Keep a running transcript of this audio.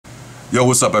Yo,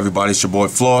 what's up everybody? It's your boy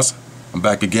Floss. I'm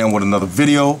back again with another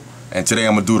video, and today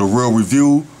I'm going to do the real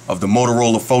review of the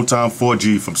Motorola Photon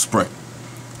 4G from Sprint.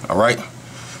 Alright?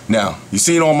 Now, you've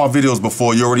seen all my videos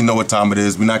before, you already know what time it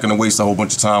is. We're not going to waste a whole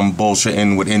bunch of time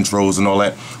bullshitting with intros and all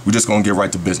that. We're just going to get right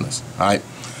to business. Alright?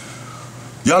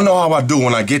 Y'all know how I do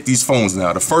when I get these phones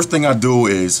now. The first thing I do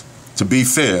is, to be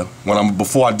fair,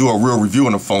 before I do a real review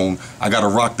on the phone, I got to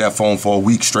rock that phone for a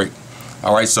week straight.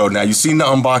 Alright, so now you've seen the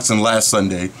unboxing last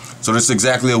Sunday, so this is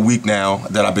exactly a week now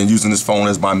that I've been using this phone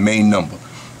as my main number.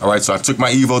 Alright, so I took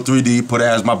my Evo 3D, put it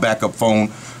as my backup phone,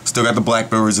 still got the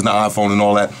Blackberries and the iPhone and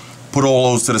all that, put all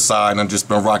those to the side, and I've just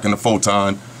been rocking the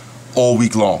Photon all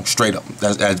week long, straight up.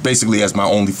 That's basically as my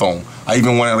only phone. I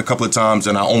even went out a couple of times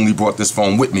and I only brought this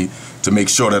phone with me to make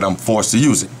sure that I'm forced to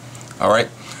use it. Alright,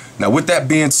 now with that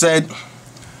being said,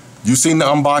 you've seen the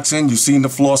unboxing, you've seen the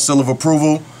Floss seal of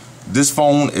approval. This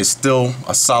phone is still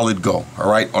a solid go.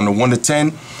 Alright, on the 1 to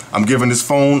 10, I'm giving this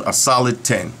phone a solid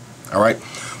 10. Alright,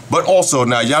 but also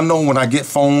now y'all know when I get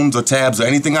phones or tabs or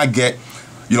anything I get,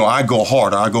 you know, I go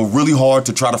hard. I go really hard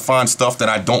to try to find stuff that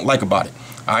I don't like about it.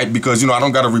 Alright, because you know I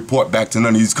don't got to report back to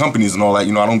none of these companies and all that.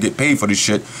 You know, I don't get paid for this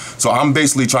shit. So I'm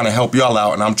basically trying to help y'all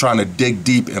out, and I'm trying to dig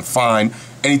deep and find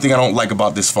anything I don't like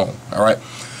about this phone. Alright,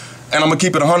 and I'm gonna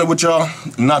keep it 100 with y'all.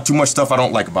 Not too much stuff I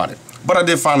don't like about it. But I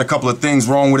did find a couple of things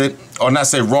wrong with it, or not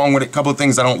say wrong with it, a couple of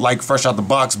things I don't like fresh out the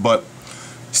box, but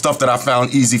stuff that I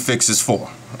found easy fixes for.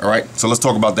 Alright, so let's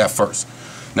talk about that first.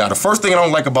 Now, the first thing I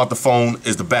don't like about the phone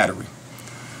is the battery.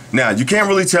 Now, you can't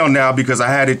really tell now because I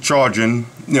had it charging,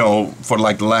 you know, for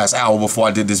like the last hour before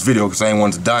I did this video because I didn't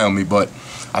want it to die on me, but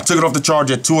I took it off the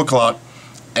charge at 2 o'clock,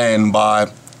 and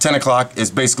by 10 o'clock, it's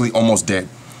basically almost dead,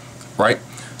 right?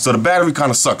 So the battery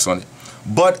kind of sucks on it.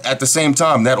 But at the same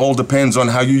time, that all depends on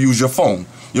how you use your phone.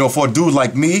 You know, for a dude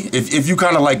like me, if you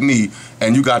kind of like me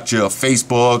and you got your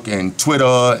Facebook and Twitter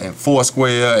and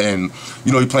Foursquare and,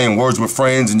 you know, you're playing Words with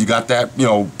Friends and you got that, you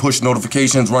know, push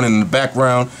notifications running in the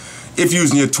background. If you're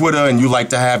using your Twitter and you like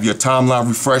to have your timeline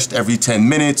refreshed every 10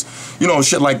 minutes, you know,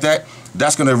 shit like that,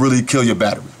 that's going to really kill your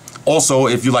battery. Also,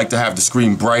 if you like to have the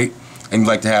screen bright and you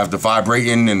like to have the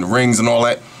vibrating and the rings and all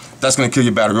that, that's going to kill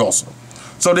your battery also.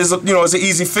 So there's it's an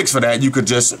easy fix for that. You could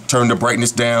just turn the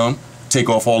brightness down, take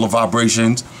off all the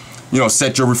vibrations, you know,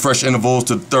 set your refresh intervals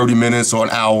to 30 minutes or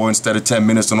an hour instead of 10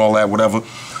 minutes and all that, whatever.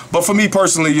 But for me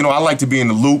personally, you know, I like to be in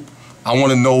the loop. I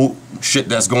want to know shit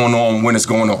that's going on when it's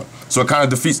going on. So it kind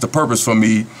of defeats the purpose for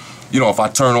me, you know, if I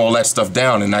turn all that stuff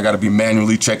down and I got to be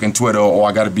manually checking Twitter or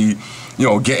I got to be, you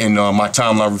know, getting my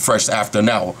timeline refreshed after an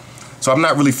hour. So I'm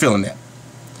not really feeling that.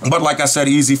 But like I said,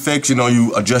 easy fix, you know,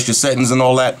 you adjust your settings and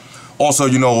all that. Also,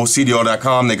 you know,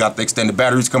 CDR.com, they got the extended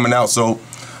batteries coming out, so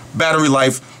battery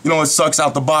life, you know, it sucks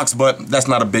out the box, but that's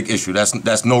not a big issue.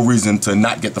 That's no reason to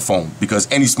not get the phone,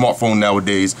 because any smartphone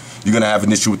nowadays, you're going to have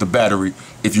an issue with the battery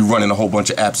if you're running a whole bunch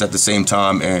of apps at the same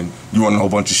time and you're running a whole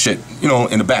bunch of shit, you know,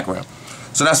 in the background.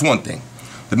 So that's one thing.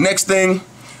 The next thing,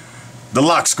 the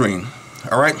lock screen,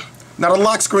 all right? Now, the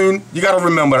lock screen, you got to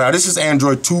remember now, this is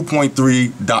Android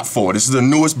 2.3.4. This is the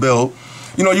newest build.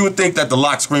 You know, you would think that the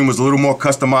lock screen was a little more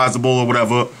customizable or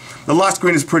whatever. The lock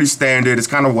screen is pretty standard. It's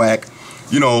kind of whack,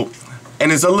 you know,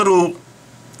 and it's a little,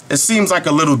 it seems like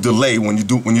a little delay when you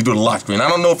do the lock screen. I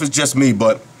don't know if it's just me,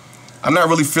 but I'm not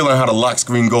really feeling how the lock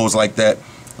screen goes like that.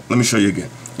 Let me show you again.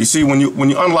 You see, when you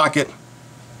unlock it,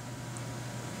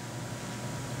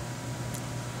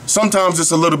 sometimes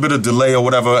it's a little bit of delay or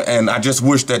whatever, and I just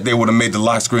wish that they would have made the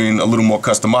lock screen a little more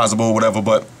customizable or whatever,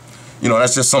 but, you know,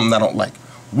 that's just something I don't like.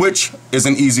 Which is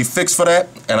an easy fix for that,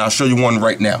 and I'll show you one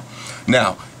right now.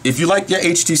 Now, if you like your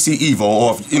HTC Evo,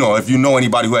 or if you know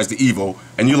anybody who has the Evo,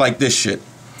 and you like this shit,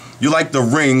 you like the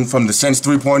ring from the Sense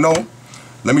 3.0,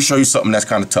 let me show you something that's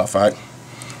kind of tough, all right?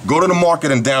 Go to the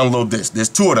market and download this. There's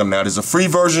two of them now. There's a free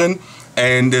version,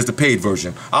 and there's the paid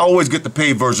version. I always get the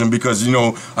paid version because, you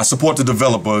know, I support the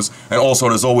developers, and also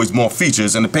there's always more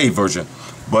features in the paid version.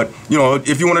 But, you know,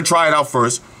 if you want to try it out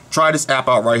first, try this app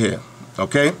out right here,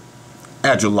 okay?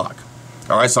 Agile Lock.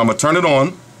 Alright, so I'm going to turn it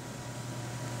on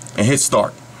and hit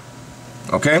start.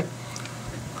 Okay?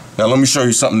 Now let me show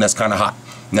you something that's kind of hot.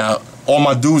 Now, all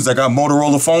my dudes that got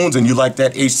Motorola phones and you like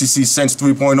that HTC Sense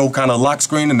 3.0 kind of lock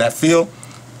screen and that feel,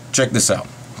 check this out.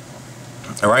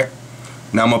 Alright?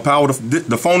 Now I'm going to power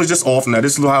the phone is just off. Now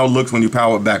this is how it looks when you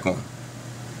power it back on.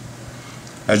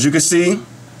 As you can see,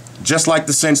 just like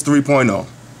the Sense 3.0.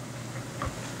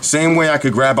 Same way I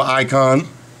could grab an icon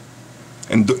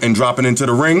and drop it into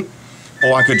the ring,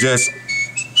 or I could just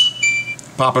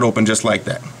pop it open just like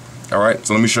that. Alright,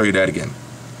 so let me show you that again.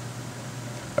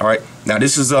 Alright, now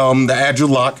this is the Agile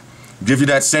Lock. Give you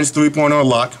that Sense 3.0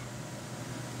 lock.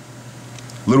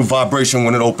 little vibration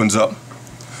when it opens up.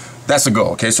 That's a go,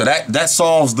 okay? So that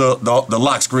solves the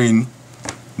lock screen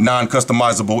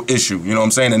non-customizable issue, you know what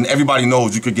I'm saying? And everybody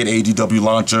knows you could get ADW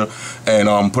launcher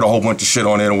and put a whole bunch of shit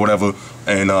on it or whatever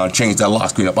and change that lock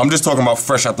screen up. I'm just talking about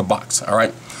fresh out the box, all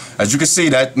right? As you can see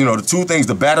that, you know, the two things,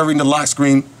 the battery and the lock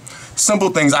screen, simple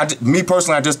things. Me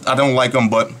personally, I don't like them,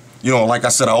 but, you know, like I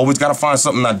said, I always got to find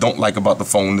something I don't like about the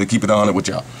phone to keep it on it with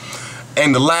y'all.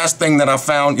 And the last thing that I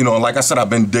found, you know, like I said, I've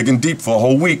been digging deep for a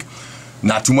whole week.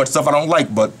 Not too much stuff I don't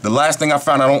like, but the last thing I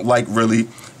found I don't like really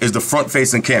is the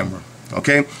front-facing camera,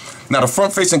 okay? Now, the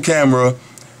front-facing camera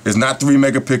is not 3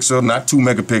 megapixel, not 2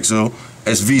 megapixel,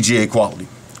 it's VGA quality,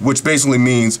 which basically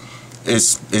means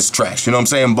it's trash, you know what I'm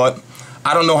saying? But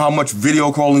I don't know how much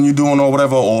video calling you're doing or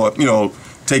whatever, or, you know,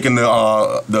 taking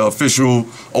the official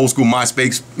old school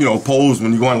MySpace, you know, pose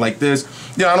when you're going like this.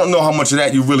 Yeah, I don't know how much of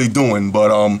that you're really doing, but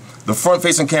the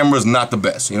front-facing camera is not the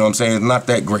best, you know what I'm saying? It's not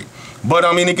that great. But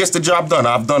I mean, it gets the job done.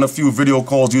 I've done a few video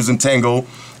calls using Tango,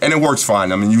 and it works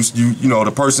fine. I mean, you know,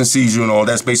 the person sees you and all.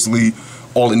 That's basically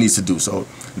all it needs to do. So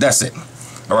that's it.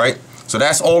 All right. So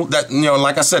that's all that, you know.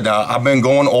 Like I said, I've been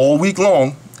going all week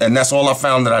long, and that's all I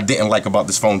found that I didn't like about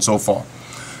this phone so far.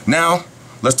 Now,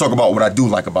 let's talk about what I do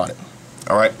like about it.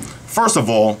 All right. First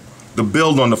of all, the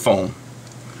build on the phone.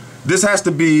 This has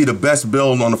to be the best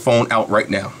build on the phone out right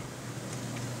now.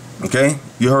 Okay,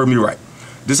 you heard me right.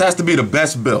 This has to be the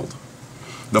best build.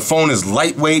 The phone is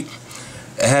lightweight.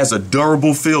 It has a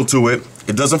durable feel to it.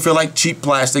 It doesn't feel like cheap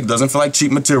plastic. Doesn't feel like cheap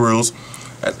materials.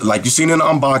 Like you've seen in the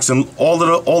unboxing, all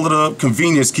of the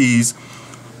convenience keys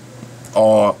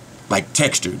are like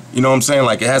textured. You know what I'm saying?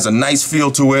 Like it has a nice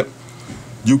feel to it.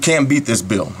 You can't beat this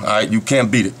build. All right, you can't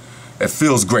beat it. It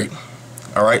feels great.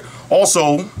 All right.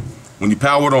 Also, when you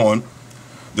power it on,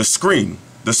 the screen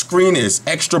is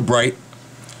extra bright.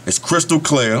 It's crystal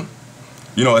clear.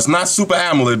 You know, it's not super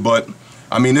AMOLED, but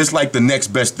I mean, it's like the next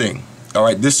best thing. All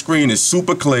right, this screen is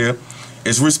super clear.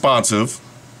 It's responsive.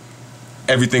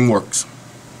 Everything works.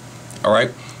 All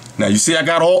right. Now you see, I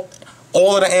got all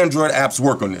of the Android apps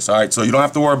work on this. All right, so you don't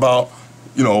have to worry about,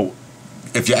 you know,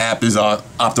 if your app is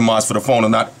optimized for the phone or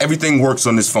not. Everything works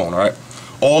on this phone. All right.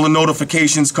 All the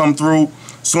notifications come through.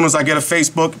 As soon as I get a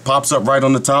Facebook, it pops up right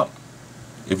on the top.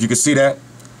 If you can see that,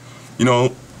 you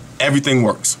know, everything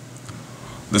works.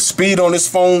 The speed on this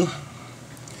phone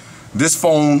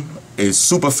is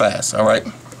super fast, all right?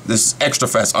 This is extra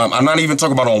fast. I'm not even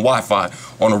talking about on Wi-Fi.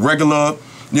 On a regular,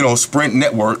 you know, Sprint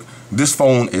network, this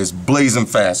phone is blazing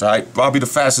fast, all right? Probably the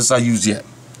fastest I use yet,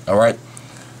 all right?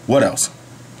 What else?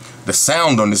 The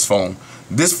sound on this phone.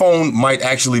 This phone might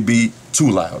actually be too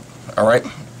loud, all right?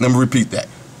 Let me repeat that.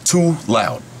 Too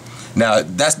loud. Now,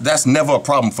 that's never a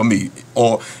problem for me.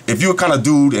 Or if you're a kind of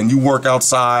dude and you work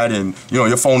outside and, you know,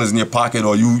 your phone is in your pocket,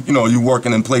 or you know, you're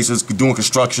working in places doing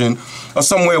construction or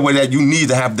somewhere where that you need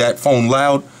to have that phone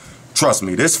loud, trust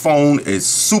me, this phone is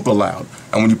super loud.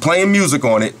 And when you're playing music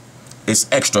on it, it's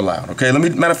extra loud, okay?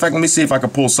 Matter of fact, let me see if I can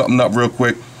pull something up real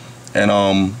quick and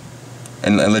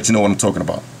let you know what I'm talking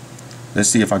about. Let's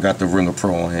see if I got the Ringer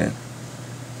Pro on here.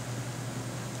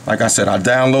 Like I said, I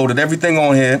downloaded everything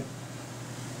on here.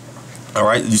 All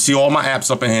right, you see all my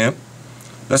apps up in here.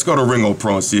 Let's go to Ringo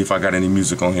Pro and see if I got any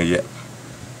music on here yet.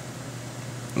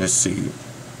 Let's see.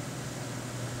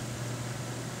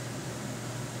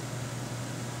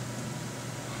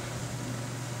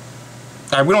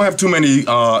 All right, we don't have too many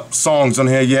songs on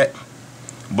here yet,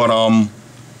 but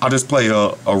I'll just play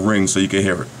a ring so you can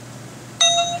hear it.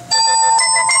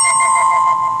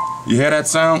 You hear that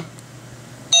sound?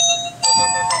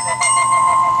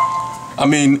 I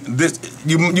mean, this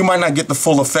you might not get the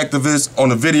full effect of this on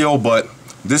the video, but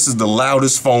this is the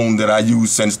loudest phone that I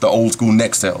used since the old school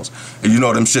Nextels. And you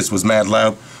know them shits was mad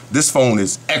loud. This phone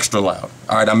is extra loud.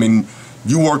 All right, I mean,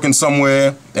 you working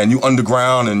somewhere and you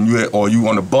underground and you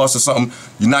on a bus or something,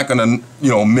 you're not gonna,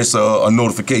 you know, miss a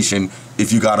notification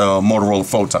if you got a Motorola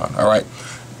Photon. All right,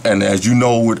 and as you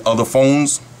know, with other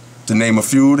phones, to name a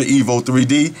few, the Evo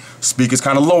 3D speaker's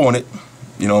kind of low on it.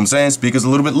 You know what I'm saying? Speaker's a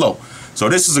little bit low. So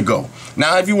this is a go.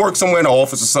 Now, if you work somewhere in the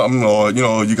office or something, or, you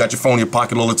know, you got your phone in your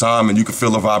pocket all the time and you can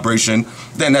feel the vibration,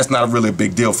 then that's not really a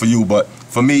big deal for you. But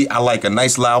for me, I like a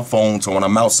nice loud phone, so when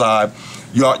I'm outside,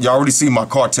 you already see my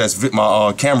camera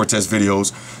test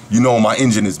videos. You know my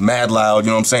engine is mad loud,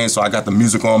 you know what I'm saying? So I got the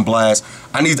music on blast.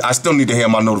 I still need to hear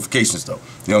my notifications though.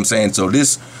 You know what I'm saying? So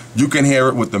this, you can hear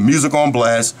it with the music on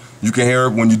blast. You can hear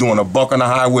it when you're doing a buck on the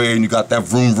highway and you got that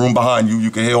vroom vroom behind you.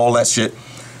 You can hear all that shit.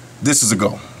 This is a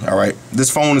go, all right?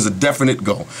 This phone is a definite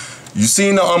go. You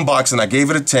seen the unboxing, I gave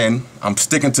it a 10. I'm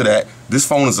sticking to that. This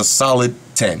phone is a solid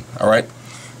 10, all right?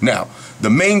 Now,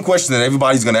 the main question that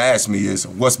everybody's gonna ask me is,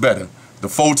 what's better, the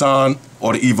Photon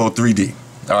or the Evo 3D.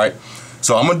 All right.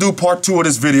 So I'm gonna do part 2 of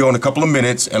this video in a couple of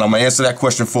minutes, and I'm gonna answer that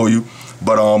question for you.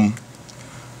 But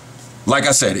like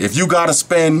I said, if you gotta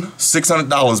spend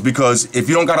 $600, because if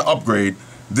you don't gotta upgrade,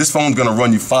 this phone's gonna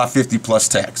run you $550 plus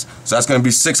tax. So that's gonna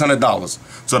be $600.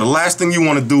 So the last thing you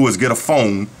want to do is get a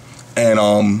phone,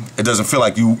 and it doesn't feel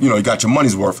like you got your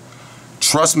money's worth.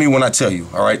 Trust me when I tell you.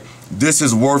 All right, this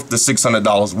is worth the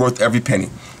 $600, worth every penny.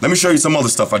 Let me show you some other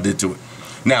stuff I did to it.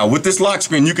 Now, with this lock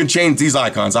screen, you can change these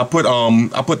icons. I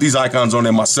put these icons on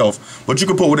there myself, but you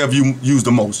can put whatever you use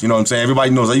the most. You know what I'm saying? Everybody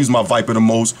knows I use my Viper the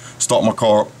most. Start my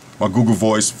car, my Google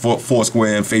Voice,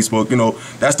 Foursquare, and Facebook. You know,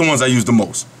 that's the ones I use the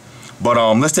most. But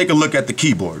let's take a look at the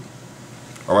keyboard.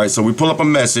 All right, so we pull up a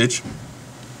message.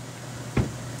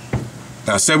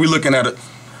 Now, say we're looking at it.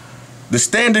 The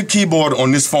standard keyboard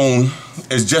on this phone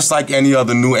is just like any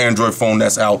other new Android phone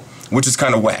that's out, which is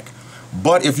kind of whack.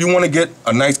 But if you want to get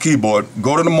a nice keyboard,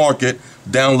 go to the market,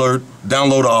 download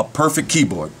a perfect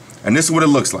keyboard. And this is what it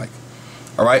looks like.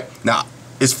 All right. Now,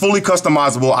 it's fully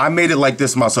customizable. I made it like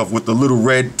this myself with the little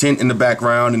red tint in the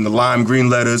background and the lime green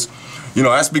letters. You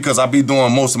know, that's because I be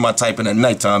doing most of my typing at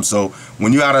nighttime. So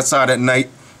when you're outside at night,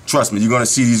 trust me, you're going to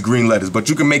see these green letters. But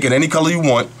you can make it any color you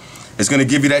want. It's going to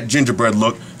give you that gingerbread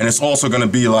look. And it's also going to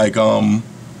be like, you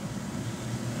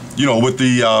know, with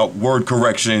the word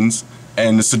corrections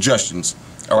and the suggestions.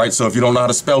 All right, so if you don't know how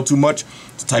to spell too much,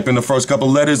 just type in the first couple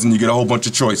letters and you get a whole bunch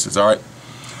of choices. All right,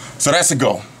 so that's a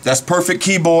go. That's perfect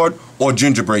keyboard or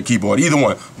gingerbread keyboard, either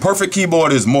one. Perfect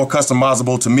keyboard is more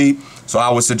customizable to me, so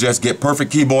I would suggest get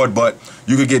perfect keyboard, but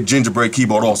you could get gingerbread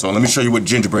keyboard also. Let me show you what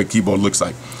gingerbread keyboard looks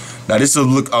like. Now this will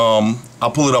look,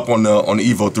 I'll pull it up on the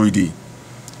Evo 3D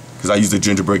because I use the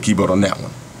gingerbread keyboard on that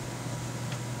one.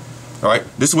 All right,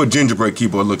 this is what gingerbread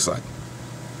keyboard looks like.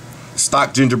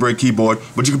 Stock gingerbread keyboard,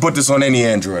 but you can put this on any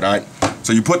Android. All right,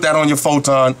 so you put that on your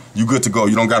Photon, you good to go.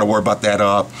 You don't got to worry about that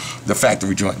the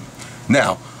factory joint.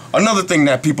 Now, another thing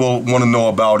that people want to know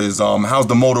about is how's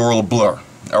the Motorola blur.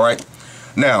 All right,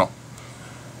 now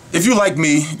if you like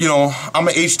me, you know, I'm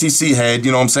an HTC head.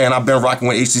 You know what I'm saying? I've been rocking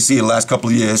with HTC the last couple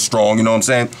of years strong. You know what I'm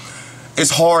saying?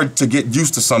 It's hard to get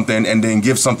used to something and then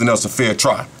give something else a fair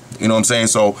try. You know what I'm saying?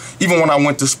 So even when I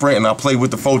went to Sprint and I played with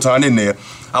the Photon in there,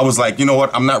 I was like, you know what?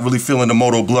 I'm not really feeling the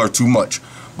Moto blur too much.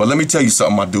 But let me tell you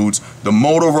something, my dudes. The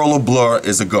Motorola blur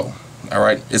is a go. All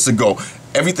right, it's a go.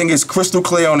 Everything is crystal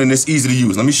clear on and it's easy to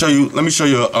use. Let me show you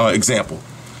an example.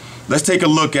 Let's take a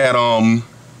look at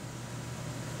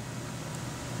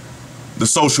the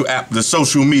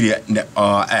social media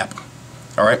app.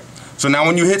 All right. So now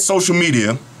when you hit social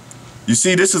media, you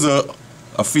see this is a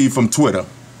feed from Twitter.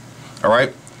 All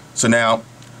right. So now,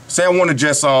 say I want to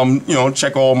just, you know,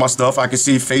 check all my stuff. I can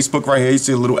see Facebook right here. You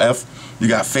see a little F. You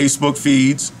got Facebook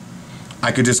feeds.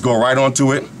 I could just go right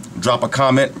onto it, drop a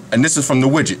comment, and this is from the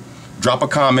widget. Drop a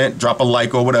comment, drop a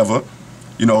like or whatever.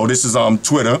 You know, this is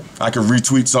Twitter. I can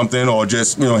retweet something or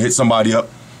just, you know, hit somebody up.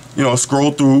 You know,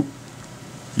 scroll through.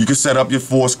 You can set up your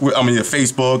Foursquare, your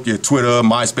Facebook, your Twitter,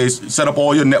 MySpace. Set up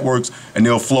all your networks, and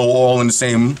they'll flow all in the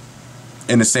same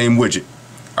widget.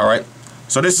 All right.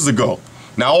 So this is a go.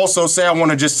 Now also, say I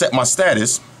want to just set my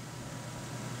status.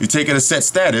 You take it to set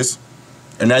status,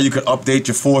 and now you can update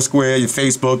your Foursquare, your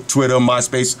Facebook, Twitter,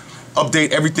 MySpace,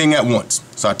 update everything at once.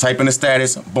 So I type in the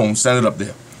status, boom, send it up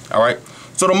there. All right.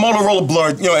 So the Motorola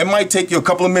blur, you know, it might take you a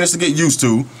couple of minutes to get used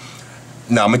to.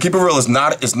 Now I'm gonna keep it real.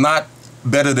 It's not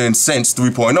better than Sense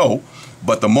 3.0,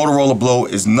 but the Motorola blur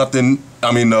is nothing.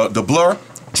 The blur,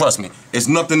 trust me, it's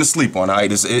nothing to sleep on. All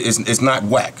right. It's not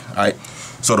whack. All right.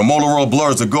 So the Motorola blur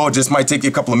is a go. It just might take you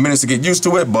a couple of minutes to get used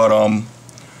to it, but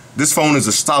this phone is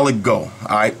a solid go.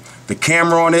 All right, the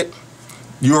camera on it,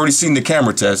 you already seen the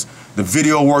camera test. The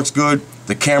video works good.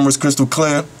 The camera's crystal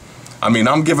clear.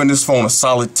 I'm giving this phone a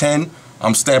solid 10.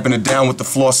 I'm stamping it down with the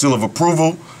Floss seal of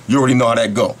approval. You already know how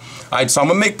that go. All right, so I'm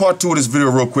gonna make part 2 of this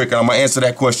video real quick, and I'm gonna answer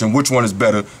that question: which one is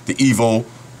better, the Evo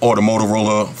or the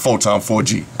Motorola Photon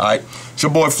 4G? All right, it's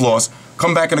your boy Floss.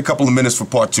 Come back in a couple of minutes for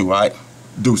part 2. All right,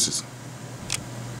 deuces.